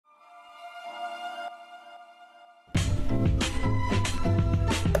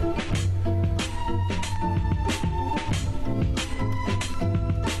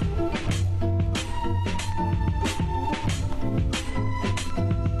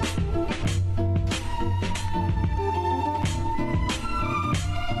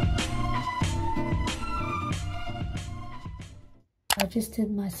I just did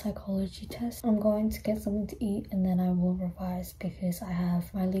my psychology test. I'm going to get something to eat and then I will revise because I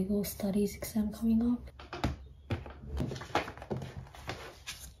have my legal studies exam coming up.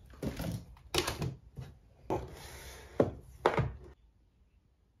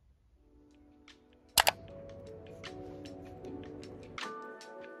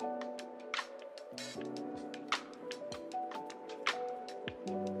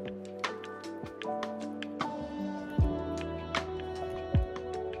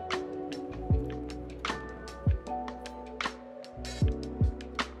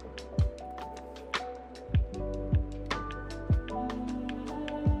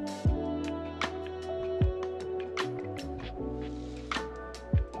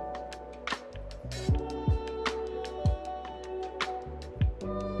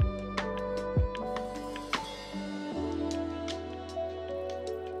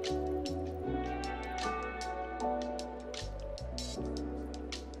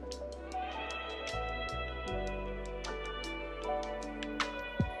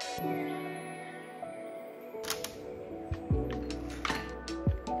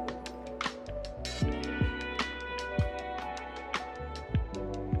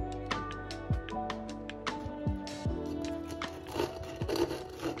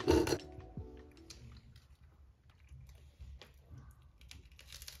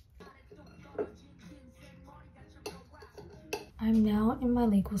 I'm now in my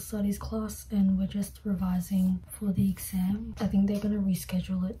legal studies class and we're just revising for the exam. I think they're gonna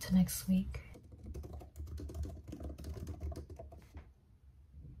reschedule it to next week.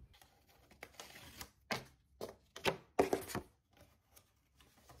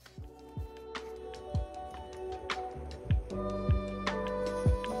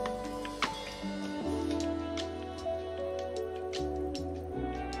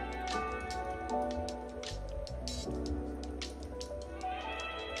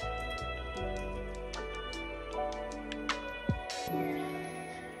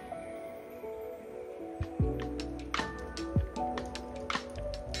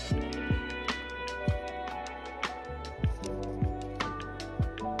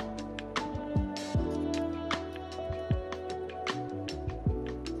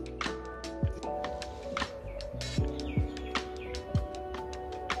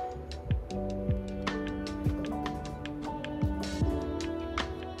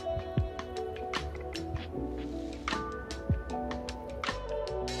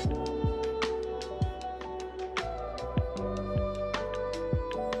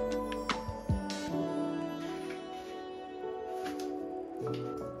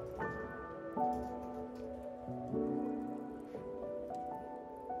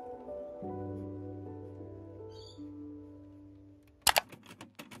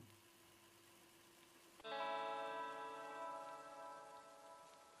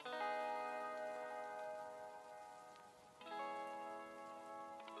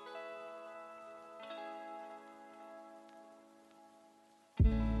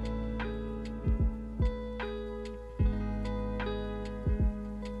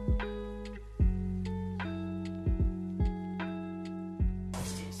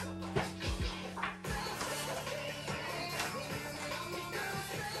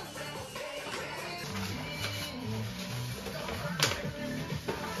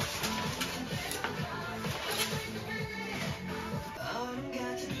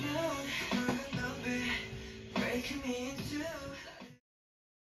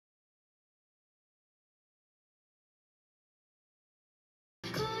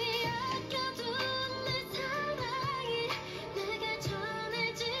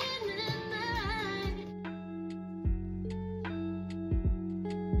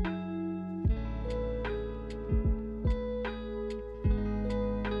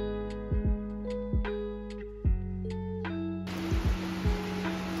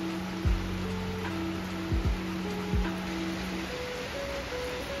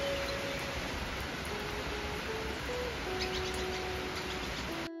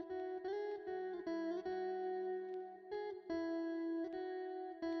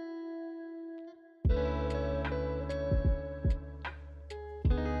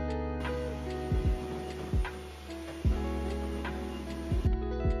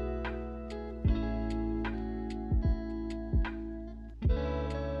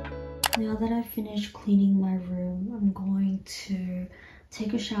 Now that I've finished cleaning my room, I'm going to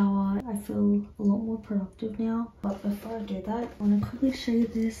take a shower. I feel a lot more productive now. But before I do that, I want to quickly show you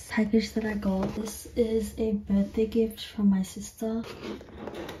this package that I got. This is a birthday gift from my sister.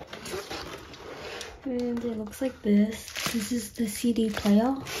 And it looks like this. This is the CD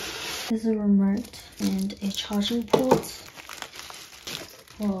player. There's a remote and a charging port.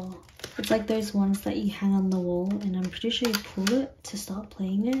 Well, it's like those ones that you hang on the wall, and I'm pretty sure you pull it to start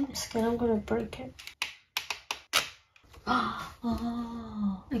playing it. Scared I'm gonna break it.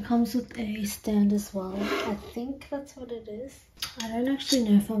 Oh, it comes with a stand as well. I think that's what it is. I don't actually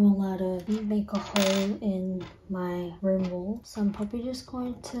know if I'm allowed to make a hole in my room wall, so I'm probably just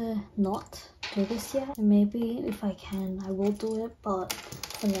going to not do this yet. And maybe if I can, I will do it, but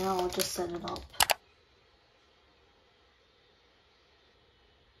for now I'll just set it up.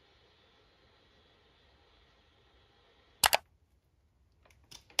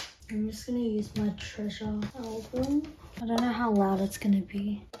 I'm just gonna use my treasure album. I don't know how loud it's gonna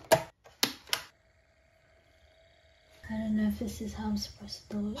be. I don't know if this is how I'm supposed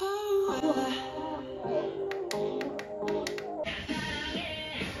to do it.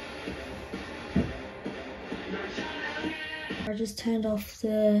 I just turned off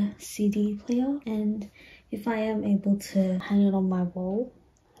the CD player, and if I am able to hang it on my wall,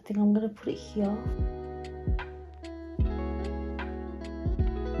 I think I'm gonna put it here.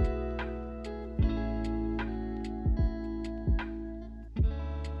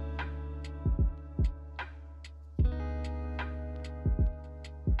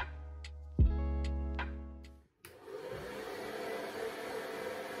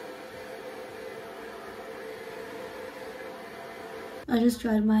 I just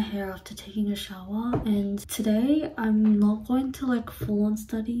dried my hair after taking a shower, and today I'm not going to like full on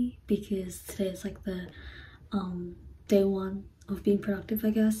study because today is like the day one of being productive, I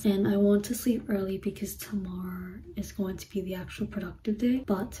guess, and I want to sleep early because tomorrow is going to be the actual productive day.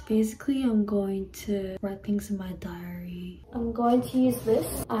 But basically I'm going to write things in my diary. I'm going to use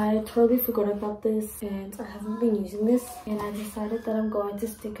this. I totally forgot about this and I haven't been using this, and I decided that I'm going to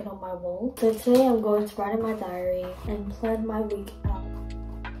stick it on my wall. So today I'm going to write in my diary and plan my week out.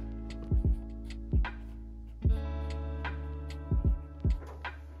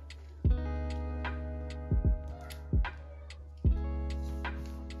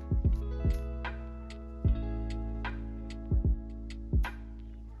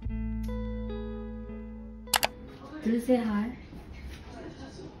 Do say hi.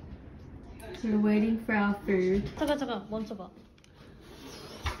 We're waiting for our food. 잠깐, 멈춰봐.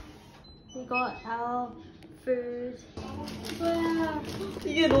 We got our food. Wow.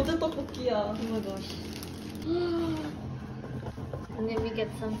 이게 로제 떡볶이야. Oh my gosh. And then we get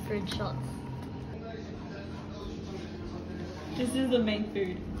some fruit shots. This is the main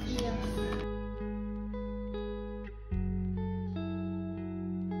food. Yes.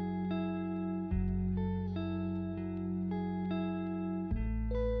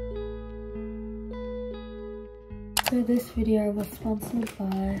 So this video was sponsored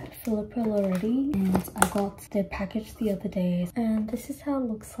by Filippo Loreti, and I got their package the other day, and this is how it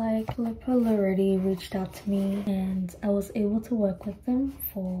looks like. Filippo Loreti reached out to me and I was able to work with them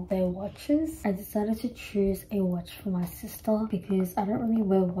for their watches. I decided to choose a watch for my sister because I don't really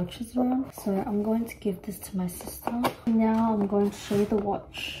wear watches around, so I'm going to give this to my sister. Now I'm going to show you the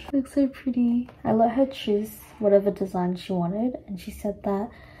watch. It looks so pretty. I let her choose whatever design she wanted, and she said that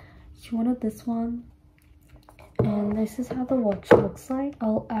she wanted this one. And this is how the watch looks like.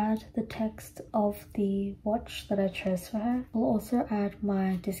 I'll add the text of the watch that I chose for her. I'll also add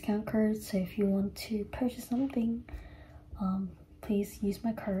my discount code, so if you want to purchase something, please use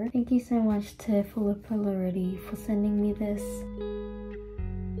my code. Thank you so much to Filippo Loreti for sending me this.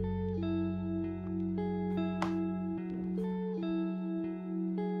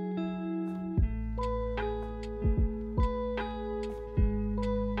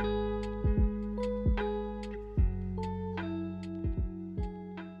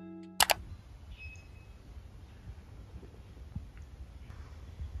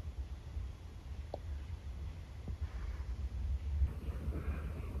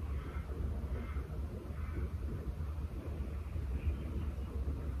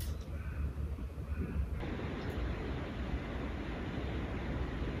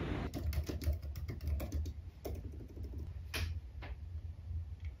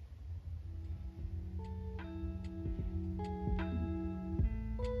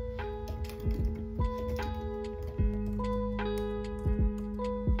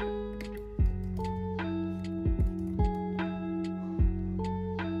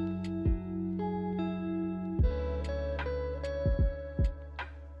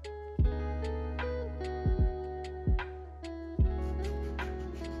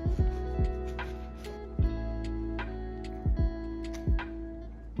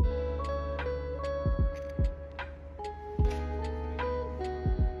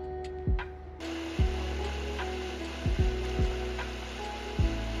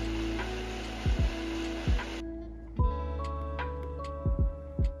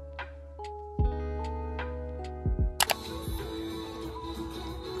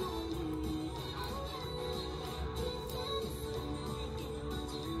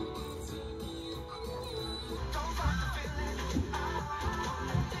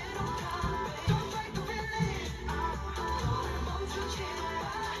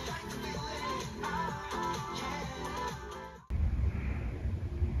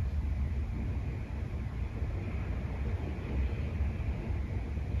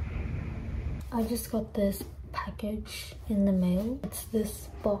 I just got this package in the mail. It's this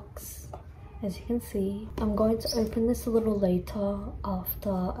box, as you can see. I'm going to open this a little later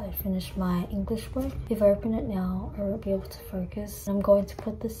after I finish my English work. If I open it now, I won't be able to focus. I'm going to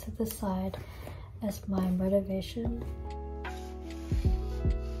put this to the side as my motivation.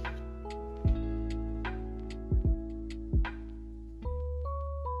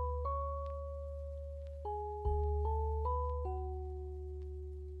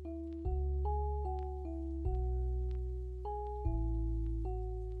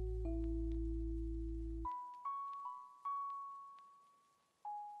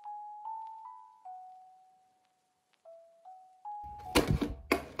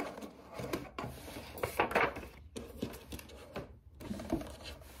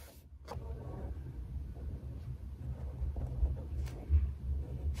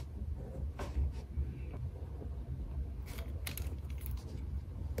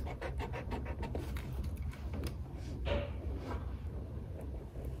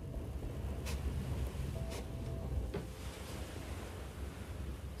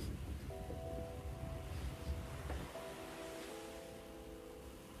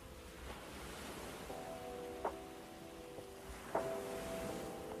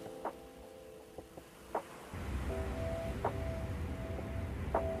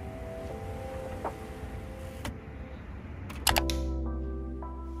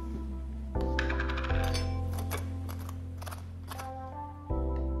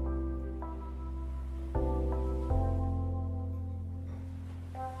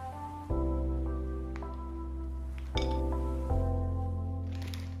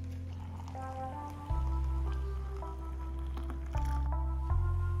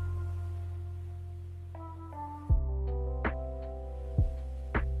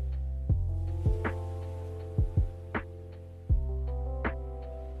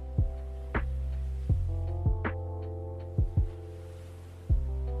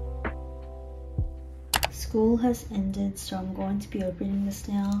 School has ended, so I'm going to be opening this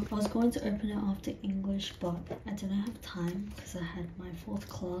now. I was going to open it after English, but I didn't have time because I had my 4th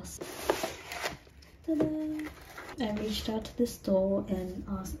class. Ta-da! I reached out to the store and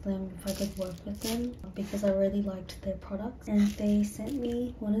asked them if I could work with them because I really liked their products, and they sent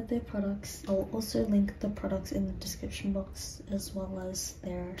me one of their products. I'll also link the products in the description box as well as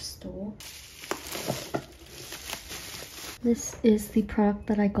their store. This is the product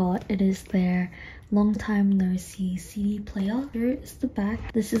that I got. It is their Long Time No See CD player. Here is the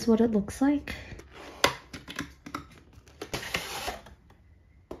back. This is what it looks like.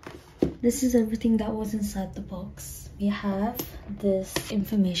 This is everything that was inside the box. We have this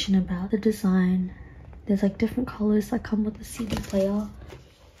information about the design. There's like different colors that come with the CD player.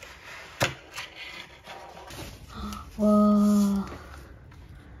 Whoa.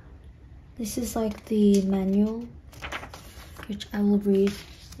 This is like the manual, which I will read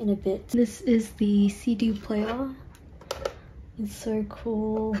in a bit. This is the CD player. It's so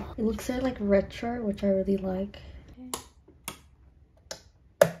cool. It looks so like retro, which I really like.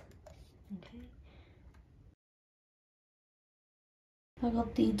 Okay. I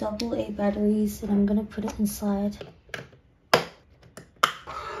got the AA batteries and I'm gonna put it inside.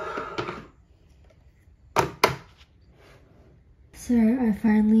 So I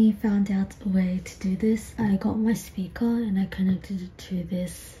finally found out a way to do this. I got my speaker and I connected it to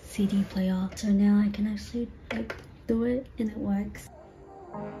this CD player. So now I can actually like do it and it works.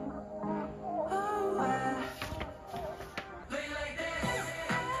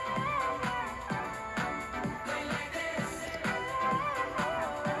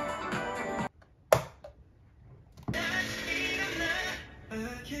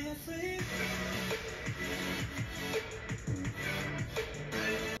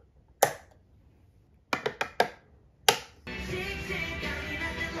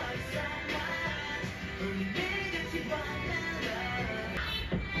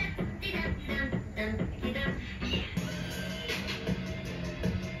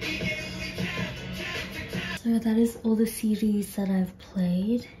 So that is all the CDs that I've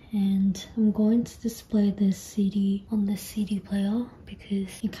played, and I'm going to display this CD on this CD player because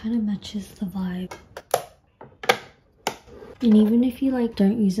it kind of matches the vibe. And even if you like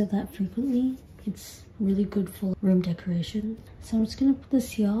don't use it that frequently, it's really good for room decoration. So I'm just gonna put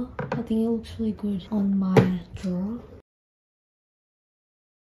this here. I think it looks really good on my drawer.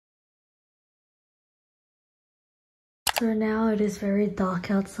 So now it is very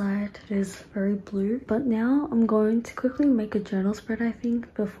dark outside. It is very blue. But now I'm going to quickly make a journal spread, I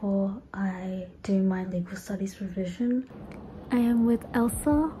think, before I do my legal studies revision. I am with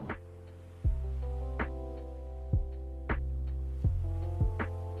Elsa.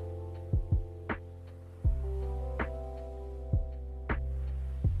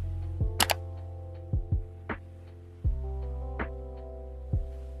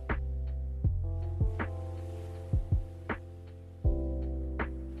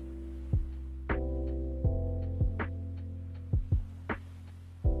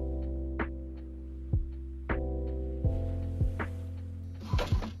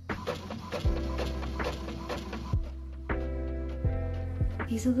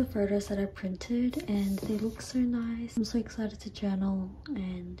 These are the photos that I printed and they look so nice. I'm so excited to journal,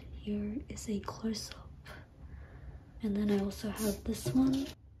 and here is a close-up. And then I also have this one.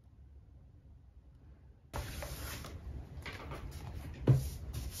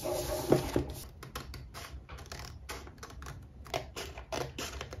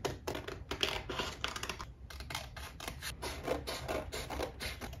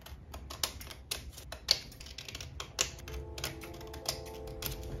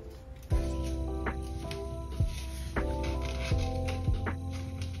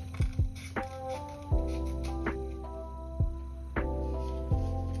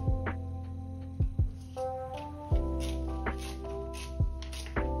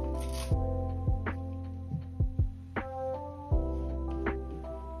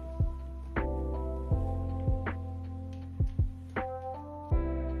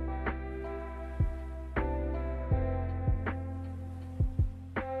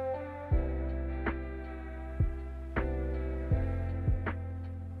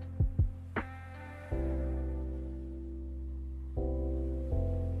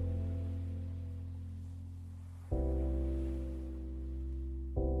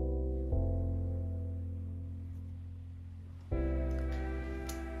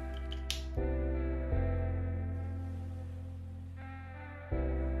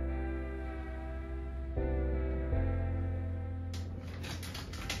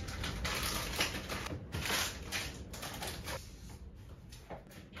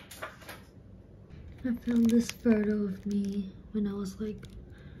 I found this photo of me when I was like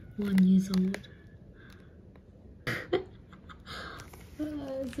 1 year old.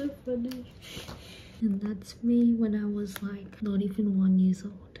 It's so funny. And that's me when I was like not even 1 year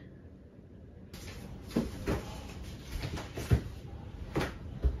old.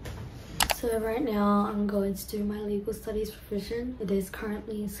 So right now I'm going to do my legal studies revision. It is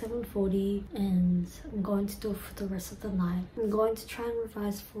currently 7:40 and I'm going to do it for the rest of the night. I'm going to try and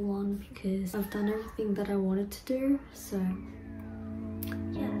revise full on because I've done everything that I wanted to do. So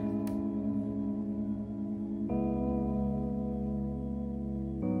yeah.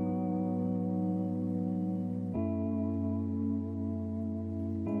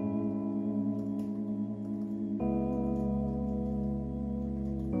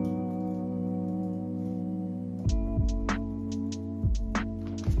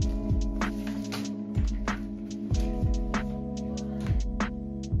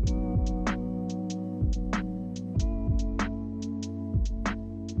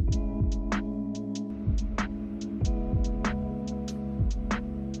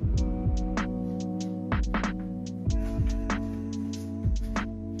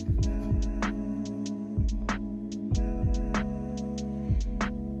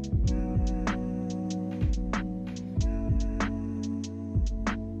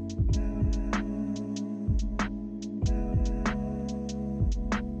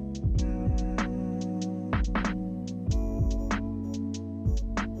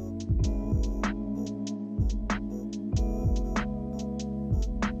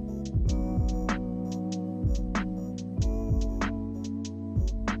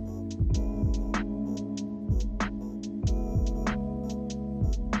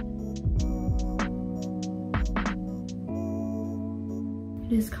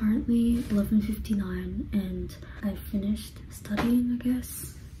 It is currently 11:59 and I finished studying, I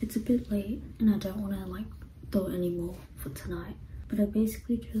guess. It's a bit late and I don't want to like do it anymore for tonight. But I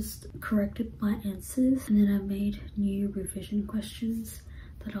basically just corrected my answers and then I made new revision questions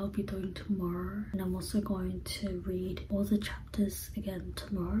that I'll be doing tomorrow. And I'm also going to read all the chapters again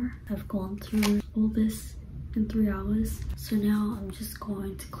tomorrow. I've gone through all this in 3 hours. So now I'm just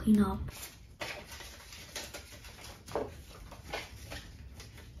going to clean up.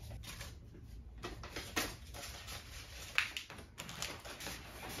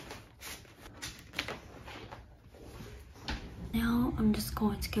 Now I'm just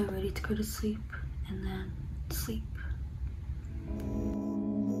going to get ready to go to sleep and then sleep.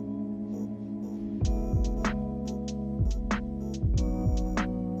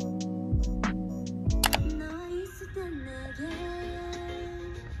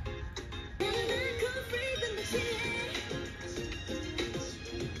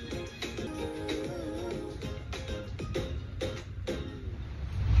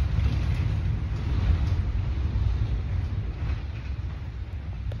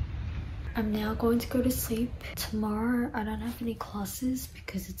 I'm now going to go to sleep. Tomorrow I don't have any classes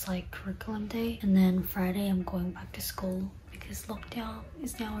because it's like curriculum day, and then Friday I'm going back to school because lockdown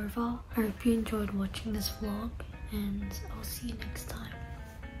is now over. I hope you enjoyed watching this vlog and I'll see you next time.